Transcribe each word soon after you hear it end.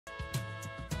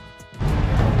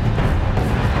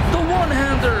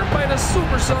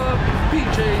super sub,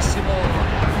 PJ Simon.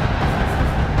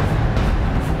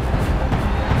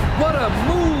 What a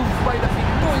move by the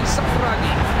Pinoy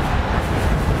Sakuragi.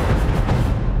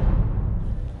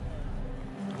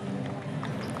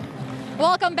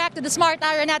 Welcome back to the Smart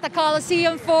Araneta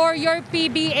Coliseum for your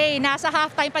PBA. Nasa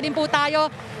halftime pa din po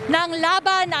tayo ng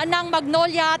laban ng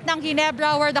Magnolia at ng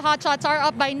Ginebra, where the Hotshots are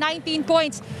up by 19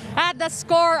 points at the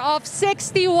score of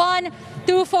 61-42.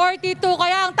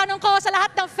 Kaya ang tanong ko sa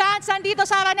lahat ng fans nandito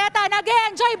sa Araneta,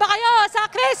 nag-enjoy ba kayo sa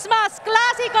Christmas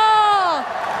Classico?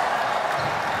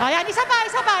 Ayan, isa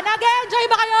pa. Nag-enjoy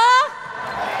ba kayo?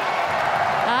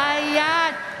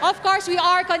 Ayan. Of course, we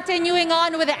are continuing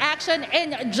on with the action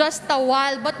in just a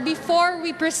while. But before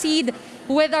we proceed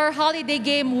with our holiday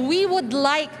game, we would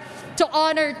like to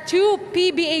honor two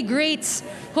PBA greats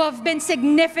who have been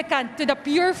significant to the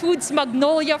Pure Foods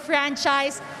Magnolia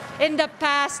franchise in the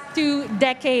past 2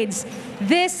 decades.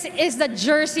 This is the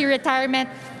jersey retirement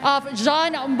of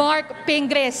Simon Marc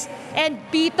Pingris and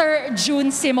Peter Jun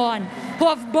Simon, who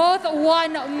have both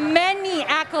won many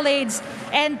accolades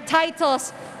and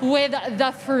titles with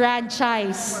the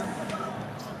franchise.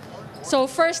 So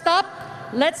first up,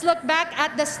 let's look back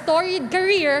at the storied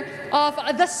career of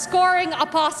the scoring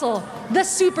apostle, the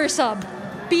super sub,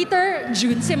 Peter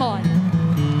Jun Simon.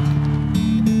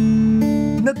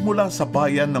 Nagmula sa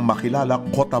bayan ng makilala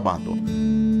Cotabato,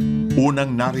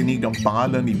 unang narinig ang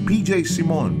pangalan ni PJ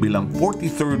Simon bilang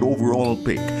 43rd overall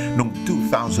pick noong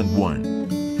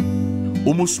 2001.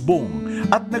 Umusbong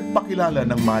at nagpakilala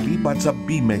ng malipat sa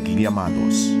BMEC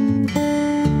Llamados.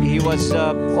 He was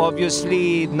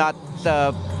obviously not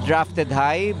drafted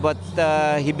high, but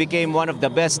he became one of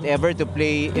the best ever to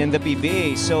play in the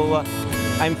PBA. So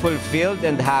I'm fulfilled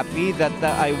and happy that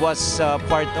I was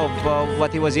part of what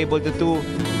he was able to do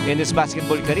in his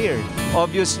basketball career.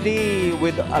 Obviously,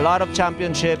 with a lot of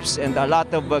championships and a lot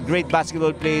of great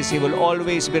basketball plays, he will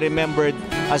always be remembered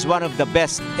as one of the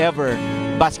best ever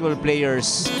basketball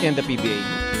players in the PBA.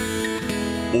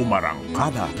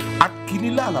 Umarangkada at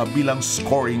kinilala bilang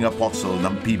scoring apostle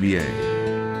ng PBA.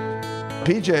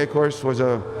 PJ, of course, was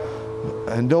a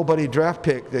nobody draft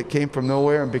pick that came from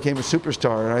nowhere and became a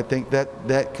superstar, and I think that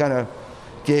kind of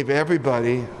gave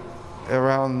everybody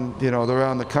around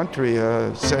the country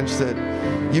a sense that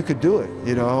you could do it.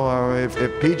 If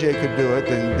PJ could do it,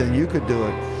 then you could do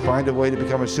it. Find a way to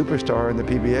become a superstar in the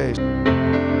PBA.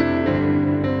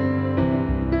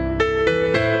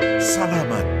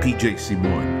 Salamat PJ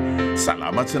Simon.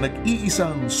 Salamat sa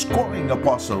nag-iisang scoring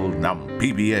apostle ng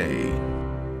PBA.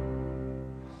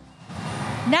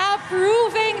 Now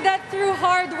proving that through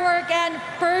hard work and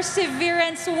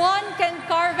perseverance, one can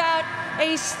carve out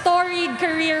a storied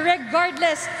career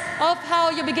regardless of how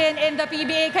you begin in the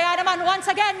PBA. Kaya naman, once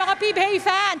again, mga PBA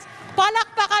fans,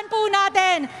 palakpakan po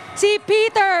natin si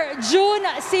Peter Jun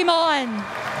Simon.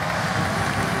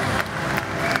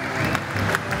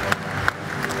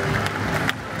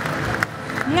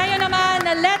 Ngayon naman,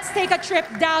 let's take a trip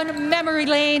down memory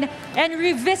lane and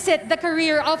revisit the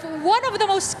career of one of the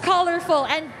most colorful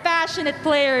and passionate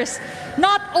players,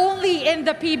 not only in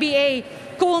the PBA,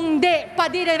 kundi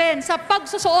pati rin sa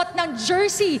pagsusuot ng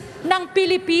jersey ng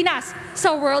Pilipinas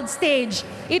sa world stage.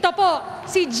 Ito po,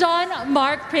 si Simon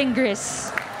Marc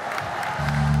Pingris.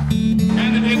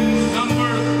 Candidate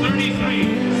number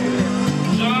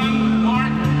 33, Simon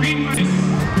Marc Pingris.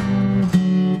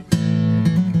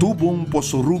 Tubong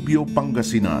Posorubio,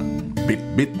 Pangasinan,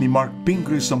 bitbit ni Marc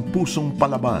Pingris ang pusong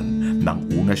palaban nang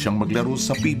una siyang maglaro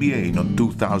sa PBA noong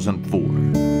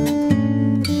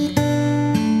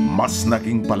 2004. Mas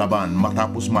naging palaban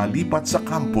matapos malipat sa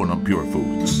kampo ng Pure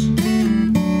Foods.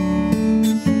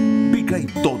 Bigay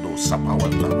todo sa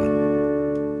bawat laban.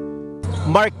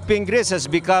 Marc Pingris has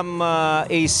become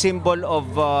a symbol of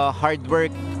hard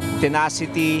work,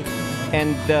 tenacity,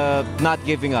 and not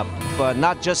giving up.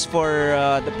 Not just for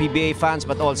the PBA fans,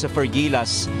 but also for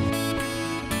Gilas.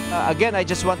 Again, I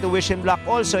just want to wish him luck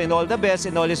also and all the best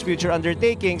in all his future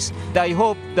undertakings. I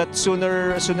hope that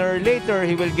sooner or later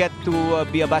he will get to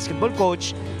be a basketball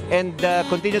coach and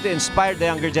continue to inspire the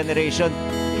younger generation.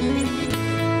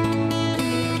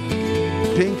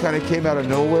 Ping kind of came out of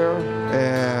nowhere,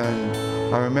 and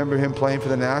I remember him playing for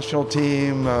the national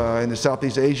team in the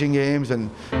Southeast Asian Games,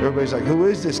 and everybody's like, who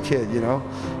is this kid, and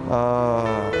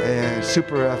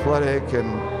super athletic, and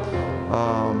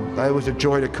it was a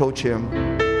joy to coach him.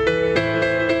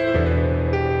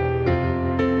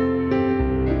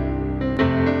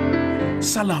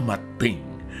 Salamat, Ping.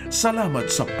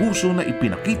 Salamat sa puso na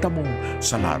ipinakita mo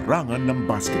sa larangan ng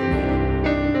basketball.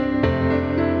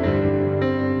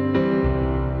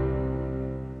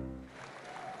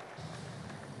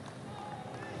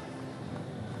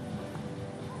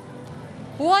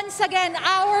 once again,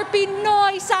 our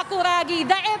Pinoy Sakuragi,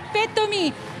 the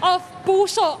epitome of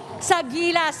puso sa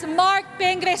gilas. Marc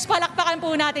Pingris, palakpakan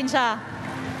po natin siya.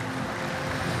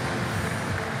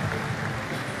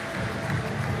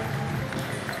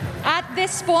 At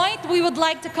this point, we would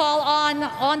like to call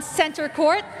on center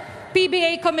court,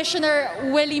 PBA Commissioner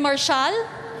Willie Marshall,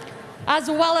 as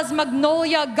well as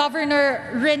Magnolia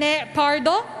Governor Rene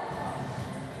Pardo,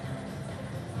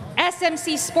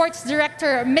 SMC Sports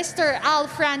Director Mr. Al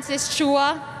Francis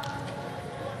Chua,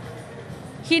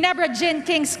 Ginebra Gin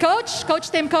Kings coach, Coach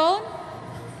Tim Cone,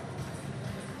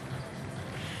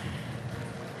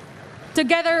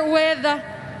 together with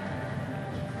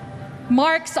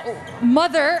Mark's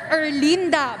mother,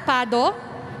 Erlinda Pado,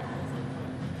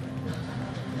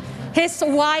 his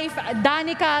wife,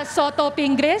 Danica Soto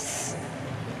Pingris,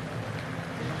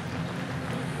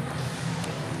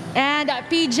 and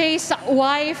PJ's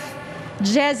wife,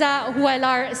 Jeza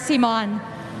Huelar Simon.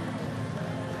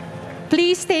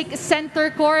 Please take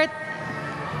center court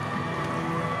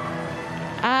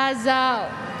as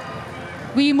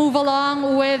we move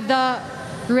along with the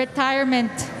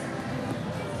retirement.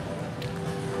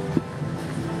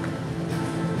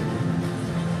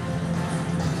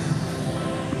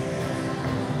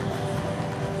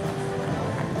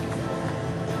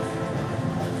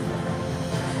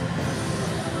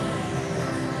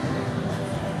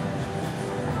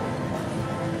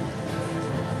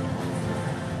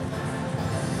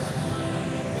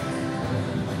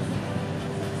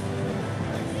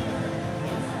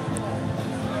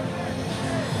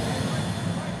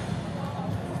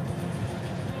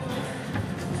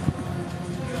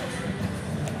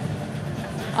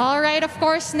 All right, of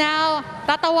course, now,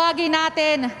 tatawagin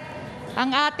natin ang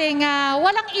ating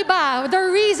walang iba, the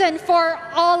reason for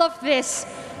all of this,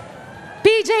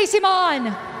 PJ Simon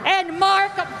and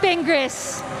Marc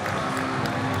Pingris.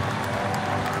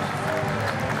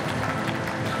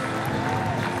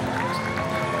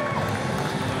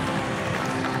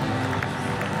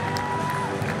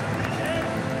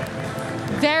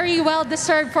 Very well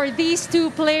deserved for these two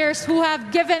players who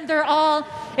have given their all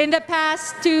in the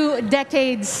past 2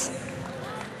 decades.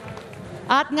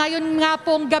 At ngayon nga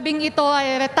pong gabing ito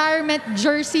ay retirement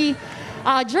jersey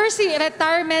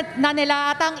retirement na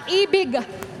nila. At ang ibig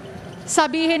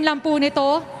sabihin lang po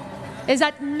nito is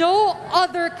that no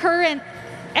other current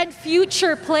and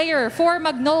future player for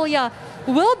Magnolia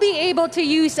will be able to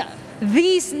use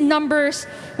these numbers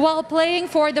while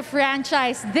playing for the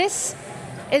franchise. This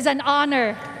is an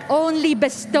honor only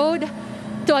bestowed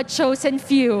to a chosen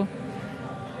few.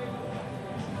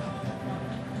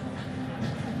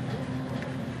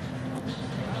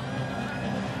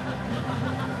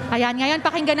 Ayan, ngayon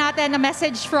pakinggan natin a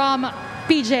message from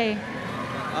PJ.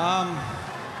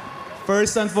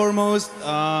 First and foremost,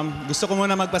 gusto ko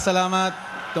muna magpasalamat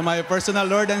to my personal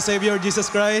Lord and Savior, Jesus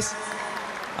Christ.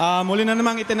 Muli na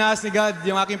namang itinaas ni God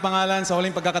yung aking pangalan sa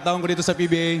huling pagkakataon ko dito sa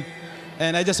PBA.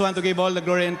 And I just want to give all the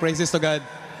glory and praises to God.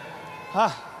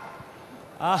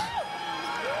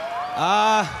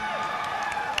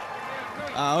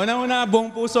 Una-una,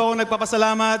 buong puso akong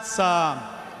nagpapasalamat sa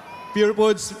Pure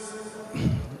Foods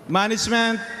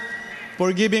Management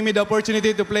for giving me the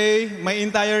opportunity to play my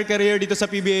entire career dito sa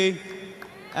PBA.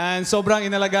 And sobrang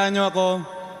inalagaan nyo ako.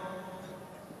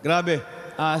 Grabe.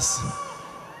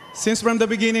 Since from the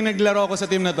beginning, naglaro ako sa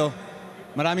team na to.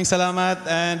 Maraming salamat.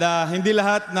 And hindi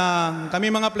lahat na kami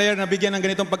mga player na bigyan ng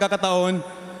ganitong pagkakataon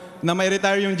na may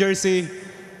retire yung jersey.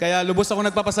 Kaya lubos ako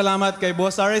nagpapasalamat kay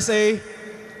Boss RSA,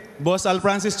 Boss Al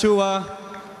Francis Chua,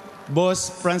 Boss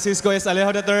Francisco S.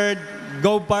 Alejo III,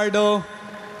 Go Pardo,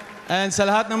 and sa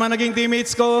lahat naman naging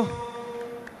teammates ko,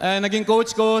 and naging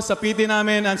coach ko, sa PT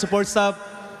namin and support staff,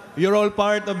 you're all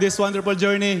part of this wonderful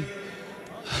journey.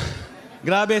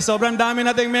 Grabe, sobrang dami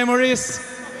nating memories.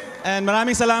 And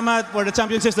maraming salamat for the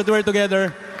championships that we're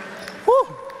together. Woo!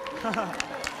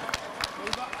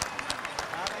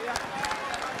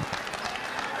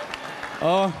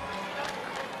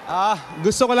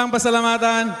 Gusto ko lang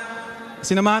pasalamatan.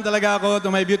 Sinamahan talaga ako to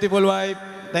my beautiful wife.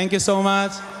 Thank you so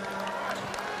much.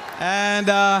 And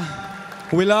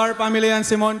Wilar family and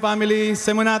Simon family,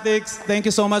 Simonatics, thank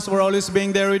you so much for always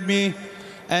being there with me.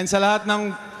 And sa lahat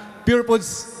ng Pure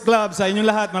Foods Club, sa inyong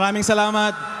lahat, maraming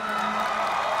salamat.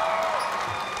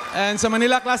 And sa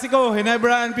Manila Classico,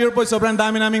 Ginebra and Pure Foods, sobrang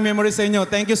dami naming memories sa inyo.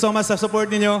 Thank you so much sa support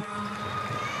ninyo.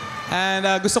 And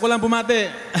gusto ko lang bumati.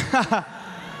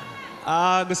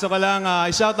 Gusto ko lang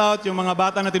i-shout out yung mga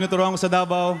bata na tinuturuan ko sa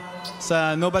Davao,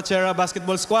 sa Nova Chera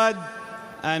Basketball Squad.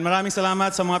 And maraming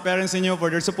salamat sa mga parents ninyo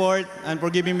for their support and for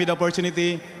giving me the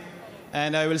opportunity.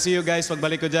 And I will see you guys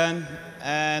pagbalik ko dyan.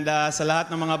 And sa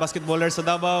lahat ng mga basketballers sa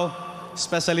Davao,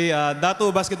 especially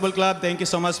Datu Basketball Club. Thank you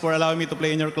so much for allowing me to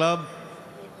play in your club.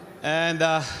 And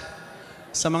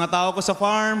sa mga tao ko sa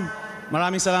farm,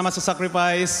 maraming salamat sa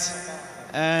sacrifice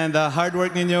and hard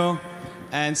work ninyo.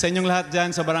 And sa inyong lahat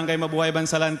dyan sa Barangay Mabuhay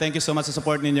Bansalan, thank you so much sa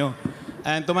support ninyo.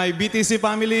 And to my BTC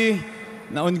family,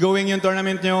 na ongoing yung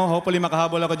tournament nyo, hopefully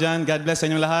makahabol ako dyan. God bless sa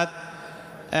inyong lahat.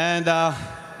 And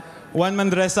Juan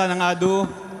Mandresa ng ADU.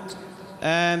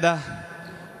 And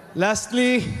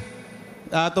lastly,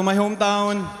 to my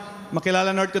hometown,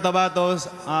 Makilala, North Cotabato,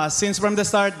 since from the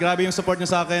start, grabe yung support nyo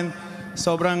sa akin.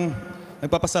 Sobrang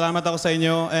nagpapasalamat ako sa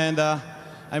inyo. And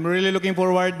I'm really looking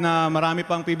forward na marami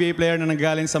pang PBA player na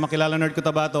nanggaling sa Makilala, North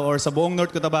Cotabato or sa buong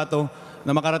North Cotabato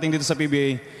na makarating dito sa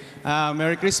PBA.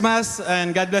 Merry Christmas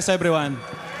and God bless everyone.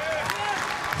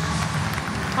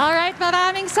 Alright,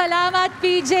 maraming salamat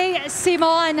PJ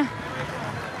Simon.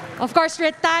 Of course,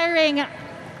 retiring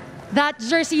that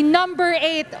jersey number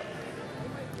 8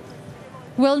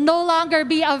 will no longer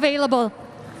be available.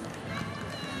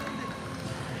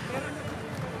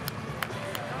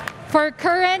 For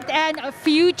current and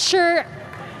future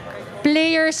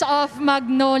players of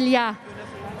Magnolia.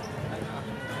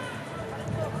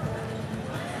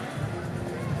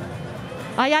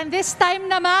 Ayan, this time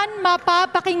naman,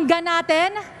 mapapakinggan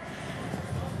natin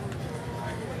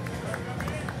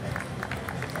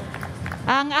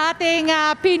ang ating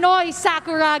Pinoy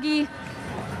Sakuragi,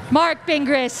 Marc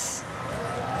Pingris.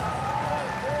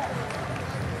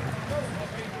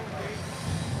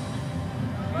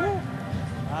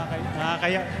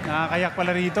 Nakakayak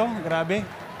pala rito, grabe.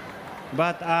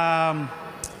 But,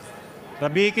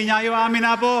 Rabi kinyayo amin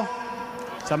na po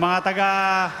sa mga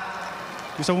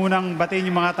gusto munang batiin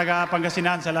yung mga taga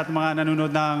Pangasinan, sa lahat ng mga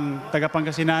nanonood ng taga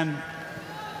Pangasinan.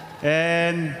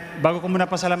 And bago ko muna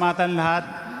pasalamatan lahat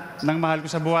ng mahal ko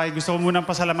sa buhay, gusto ko munang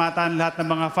pasalamatan lahat ng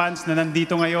mga fans na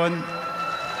nandito ngayon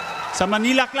sa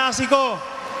Manila Clasico.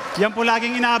 Yan po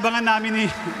laging inaabangan namin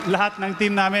lahat ng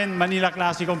team namin. Manila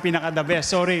Clasico ang pinaka-the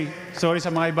best. Sorry sa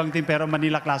mga ibang team, pero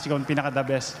Manila Clasico ang pinaka-the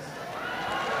best.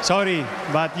 Sorry,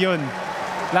 but yun.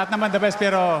 Lahat naman the best,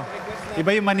 pero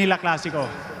iba yung Manila Clasico.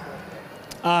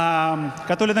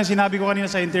 Katulad ng sinabi ko kanina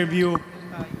sa interview,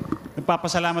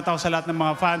 nagpapasalamat ako sa lahat ng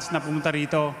mga fans na pumunta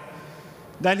rito.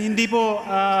 Dahil hindi po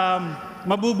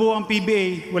mabubuo ang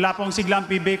PBA, wala pong sigla ang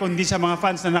PBA kundi sa mga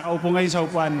fans na nakaupo ngayon sa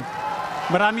upuan.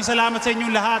 Maraming salamat sa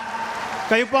inyong lahat.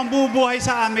 Kayo po ang bubuhay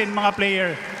sa amin, mga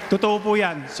player. Totoo po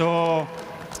yan. So,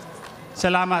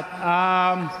 salamat.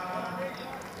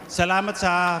 Salamat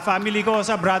sa family ko,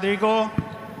 sa brother ko,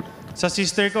 sa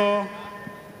sister ko,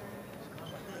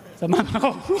 sa mama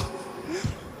ko.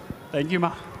 Thank you,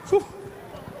 ma.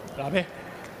 Grabe.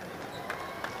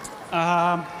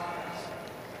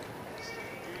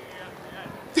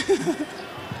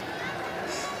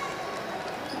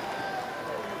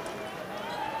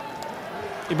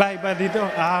 Iba dito.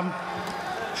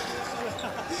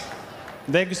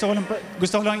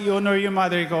 Gusto ko lang i-honor yung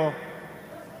mother ko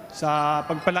sa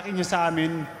pagpalaki niya sa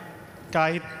amin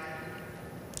kahit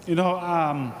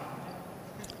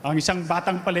ang isang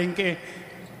batang palengke.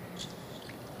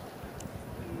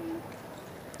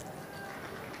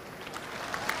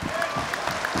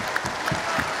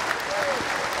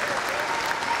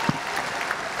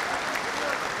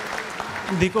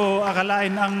 Hindi ko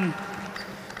akalain ang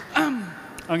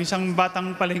isang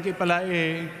batang palengke pala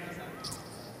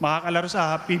makakalaro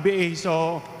sa PBA.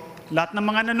 So, lahat ng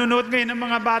mga nanonood ngayon ng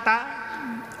mga bata,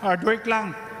 hard work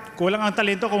lang. Kulang ang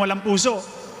talento kung walang puso.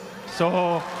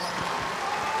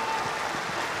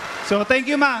 So thank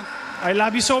you, ma. I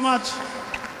love you so much.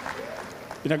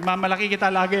 Pinagmamalaki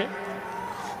kita lagi.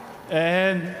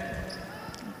 And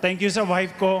thank you sa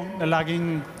wife ko na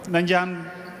laging nandiyan.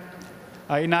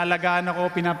 Inaalagaan ako,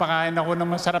 pinapakain ako ng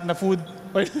masarap na food.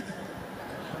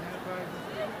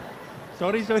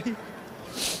 Sorry.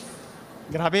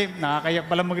 Grabe, nakakayak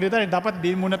pala mag-retire. Dapat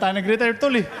di muna tayo nag-retire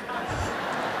tol eh.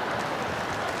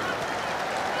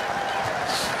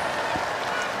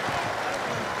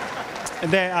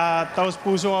 Hindi, taos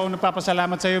puso ako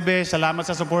nagpapasalamat sa iyo, Be. Salamat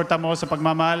sa suporta mo, sa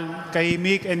pagmamahal. Kay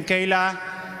Mick and Kayla,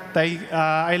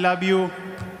 I love you.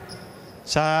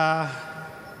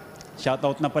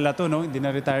 Shoutout na pala to, no? Hindi na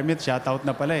retirement, shoutout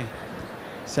na pala eh.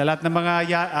 Sa lahat ng mga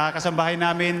kasambahay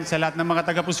namin, sa lahat ng mga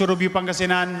taga-Pusurubyo,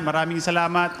 Pangasinan, maraming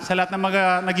salamat. Sa lahat ng mga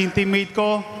naging teammate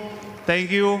ko, thank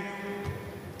you.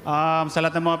 Sa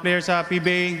lahat ng mga players sa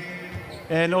PBA,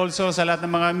 and also sa lahat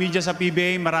ng mga media sa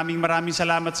PBA, maraming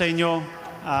salamat sa inyo.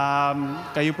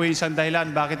 Kayo po yung isang dahilan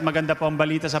bakit maganda po ang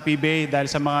balita sa PBA dahil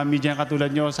sa mga media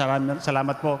katulad nyo.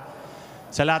 Salamat po.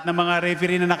 Sa lahat ng mga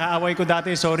referee na nakaaway ko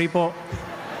dati, sorry po.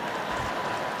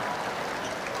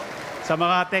 Sa Sa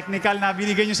mga technical na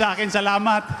binigay nyo sa akin,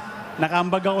 salamat.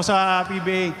 Nakaambag ako sa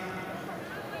PBA.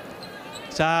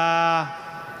 Sa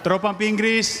Tropang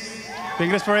Pingris,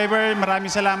 Pingris Forever, maraming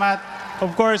salamat.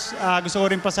 Of course, gusto ko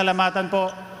rin pasalamatan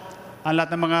po ang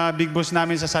lahat ng mga big boss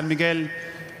namin sa San Miguel.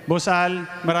 Boss Al,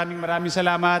 maraming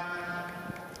salamat.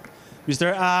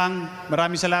 Mr. Ang,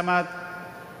 maraming salamat.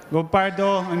 Gov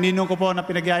Pardo, ang ninong ko po na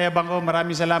pinagyayabang ko,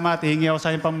 maraming salamat. Hihingi ako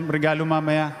sa inyo pang regalo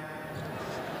mamaya.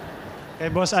 Kay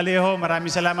Boss Alejo,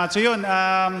 maraming salamat. So yun,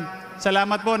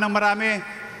 salamat po ng marami.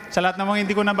 Sa lahat ng mga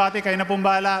hindi ko nabati, kayo na pong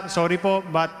bahala. Sorry po,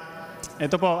 but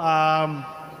ito po,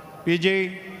 PJ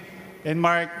and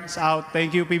Mark is out.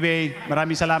 Thank you, PBA.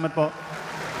 Maraming salamat po.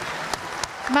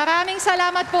 Maraming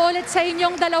salamat po ulit sa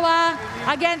inyong dalawa.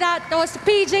 Again, that was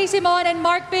PJ Simon and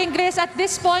Marc Pingris. At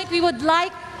this point, we would like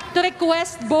to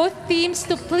request both teams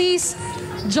to please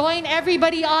join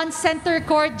everybody on center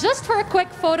court just for a quick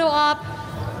photo op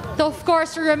to, of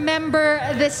course, remember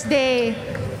this day.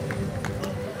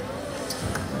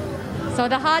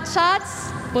 So the hot shots,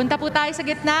 punta po tayo sa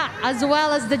gitna, as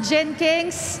well as the Gin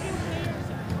Kings.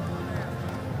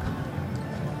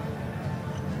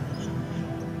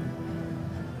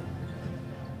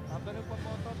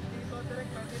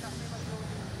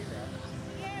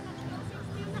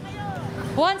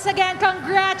 Once again,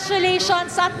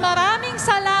 congratulations at maraming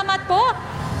salamat po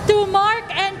to Mark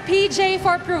and PJ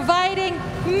for providing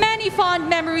many fond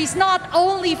memories, not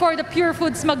only for the Pure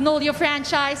Foods Magnolia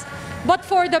franchise, but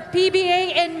for the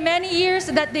PBA in many years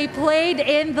that they played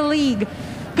in the league.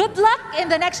 Good luck in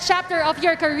the next chapter of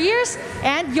your careers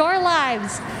and your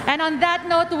lives. And on that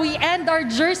note, we end our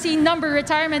jersey number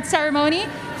retirement ceremony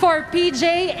for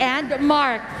PJ and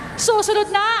Mark. Susunod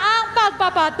na ang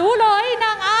pagpapatuloy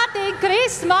ng ating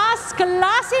Christmas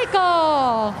Klasiko.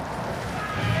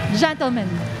 Gentlemen.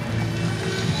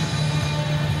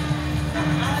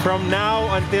 From now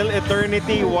until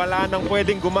eternity, wala nang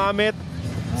pwedeng gumamit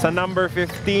sa number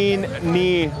 15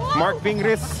 ni Marc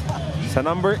Pingris. Sa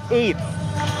number 8,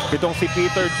 itong si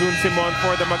Peter June Simon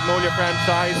for the Magnolia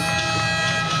franchise.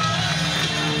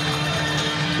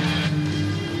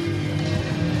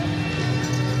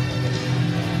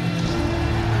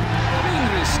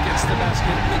 Pingris gets the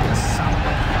basket. Make a